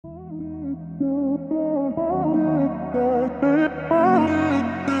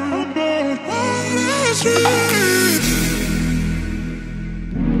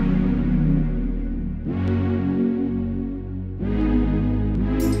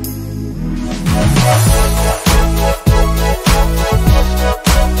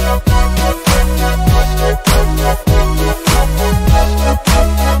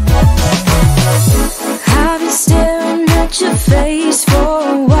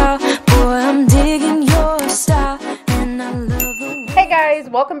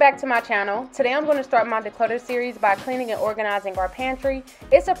Welcome back to my channel. Today I'm going to start my declutter series by cleaning and organizing our pantry.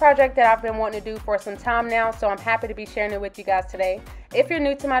 It's a project that I've been wanting to do for some time now, so I'm happy to be sharing it with you guys today. If you're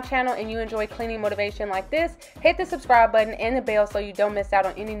new to my channel and you enjoy cleaning motivation like this, hit the subscribe button and the bell so you don't miss out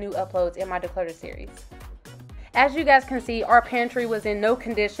on any new uploads in my declutter series. As you guys can see, our pantry was in no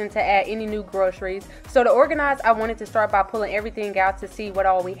condition to add any new groceries, so to organize I wanted to start by pulling everything out to see what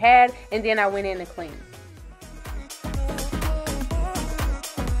all we had, and then I went in and cleaned.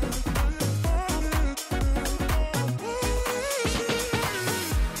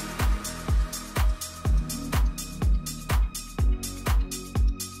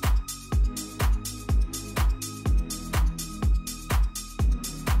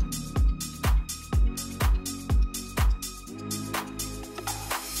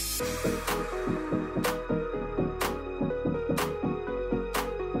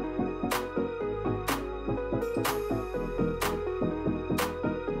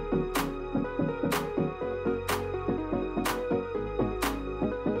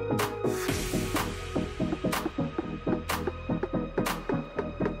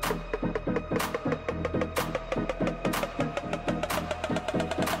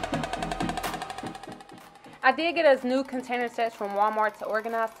 I did get us new container sets from Walmart to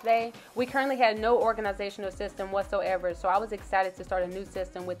organize today. We currently had no organizational system whatsoever, so I was excited to start a new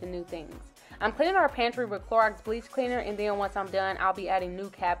system with the new things. I'm cleaning our pantry with Clorox bleach cleaner, and then once I'm done, I'll be adding new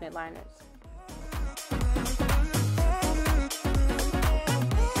cabinet liners.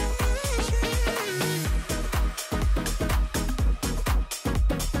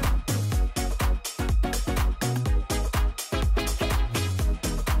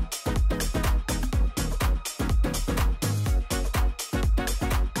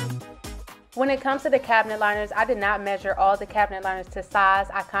 When it comes to the cabinet liners, I did not measure all the cabinet liners to size.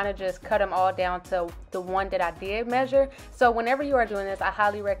 I kind of just cut them all down to the one that I did measure. So whenever you are doing this, I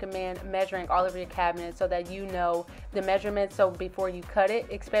highly recommend measuring all of your cabinets so that you know the measurements so before you cut it,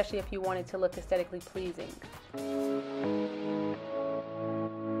 especially if you want it to look aesthetically pleasing.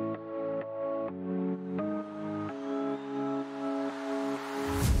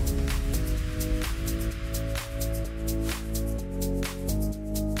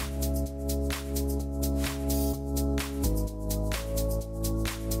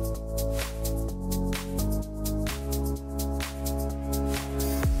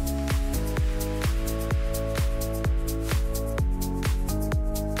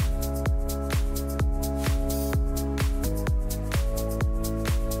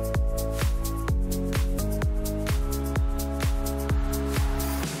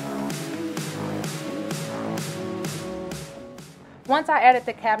 Once I added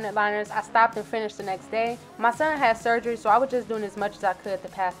the cabinet liners, I stopped and finished the next day. My son had surgery, so I was just doing as much as I could to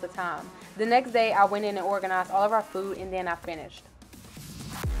pass the time. The next day, I went in and organized all of our food, and then I finished.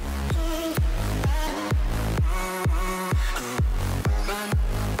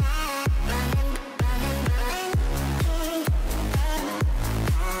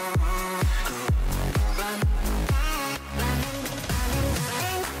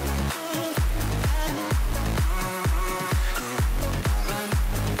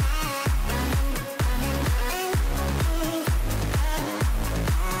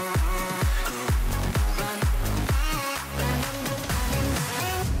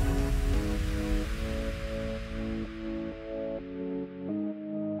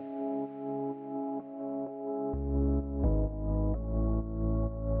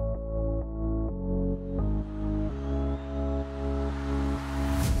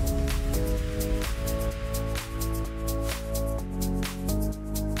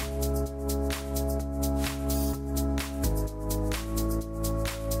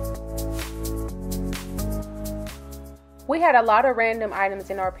 We had a lot of random items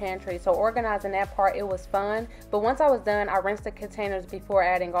in our pantry, so organizing that part, it was fun. But once I was done, I rinsed the containers before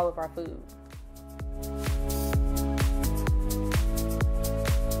adding all of our food.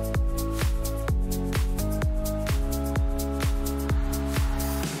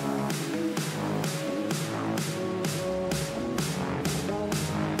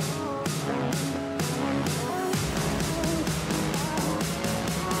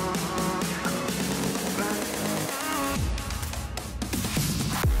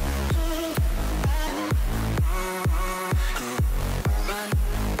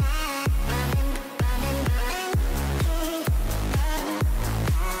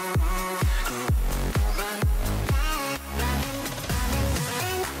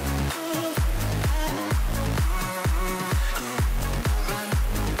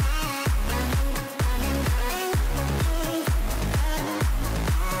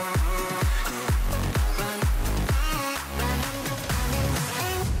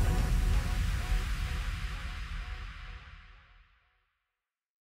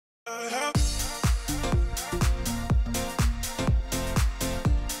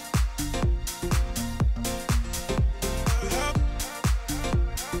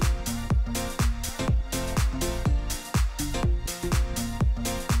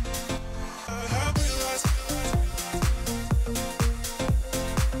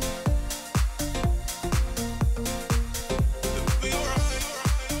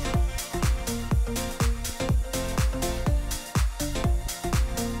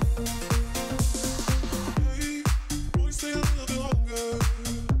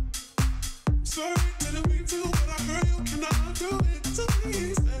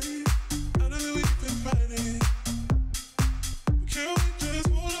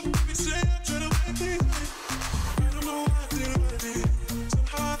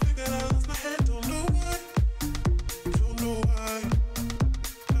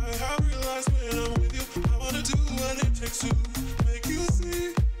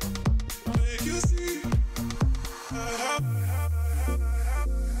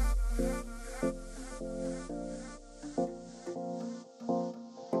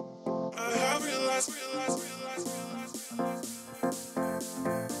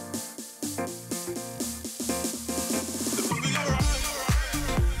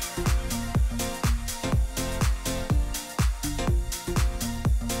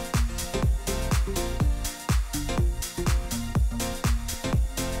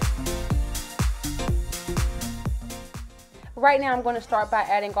 Right now I'm going to start by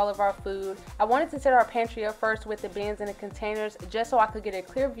adding all of our food. I wanted to set our pantry up first with the bins and the containers just so I could get a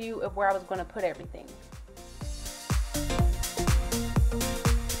clear view of where I was going to put everything.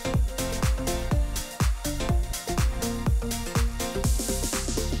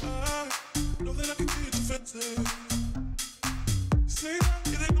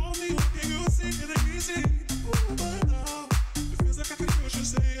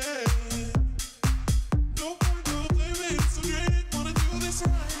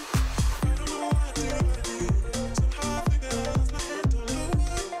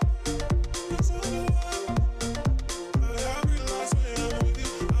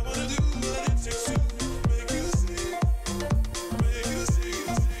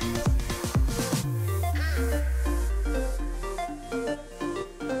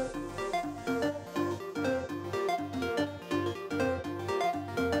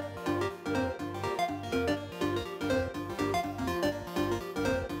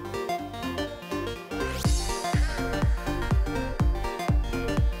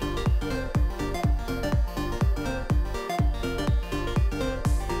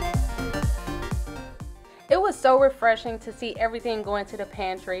 It was so refreshing to see everything go into the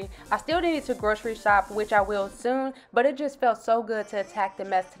pantry. I still needed to grocery shop, which I will soon, but it just felt so good to attack the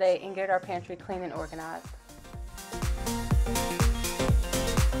mess today and get our pantry clean and organized.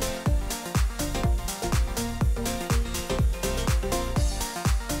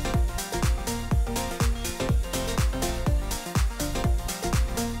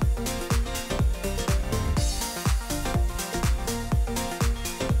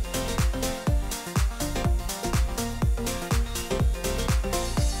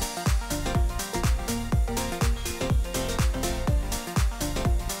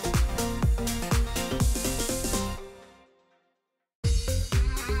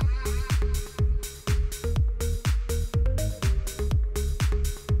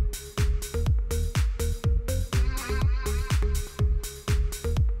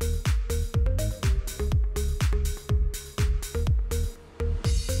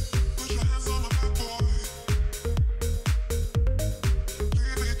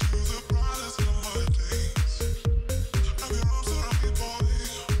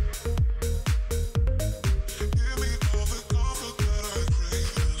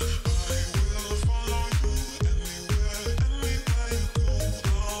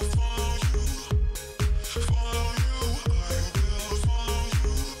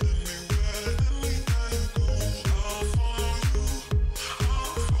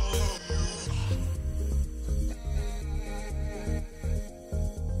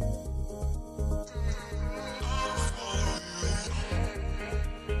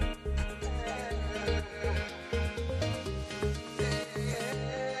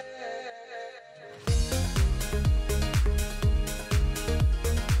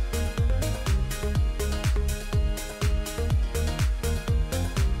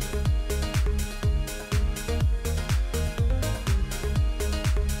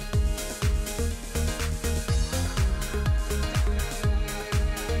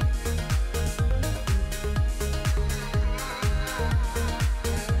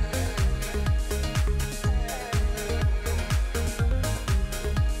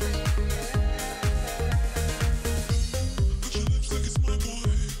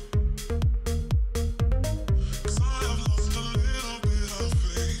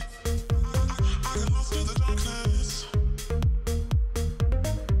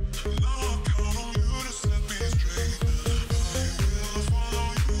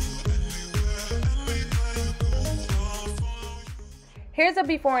 Here's a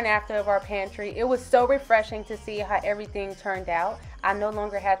before and after of our pantry. It was so refreshing to see how everything turned out. I no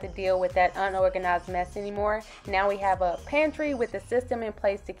longer had to deal with that unorganized mess anymore. Now we have a pantry with a system in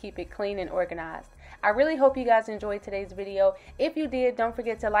place to keep it clean and organized. I really hope you guys enjoyed today's video. If you did, don't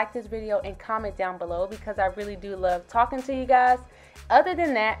forget to like this video and comment down below because I really do love talking to you guys. Other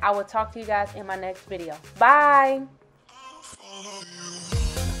than that, I will talk to you guys in my next video. Bye!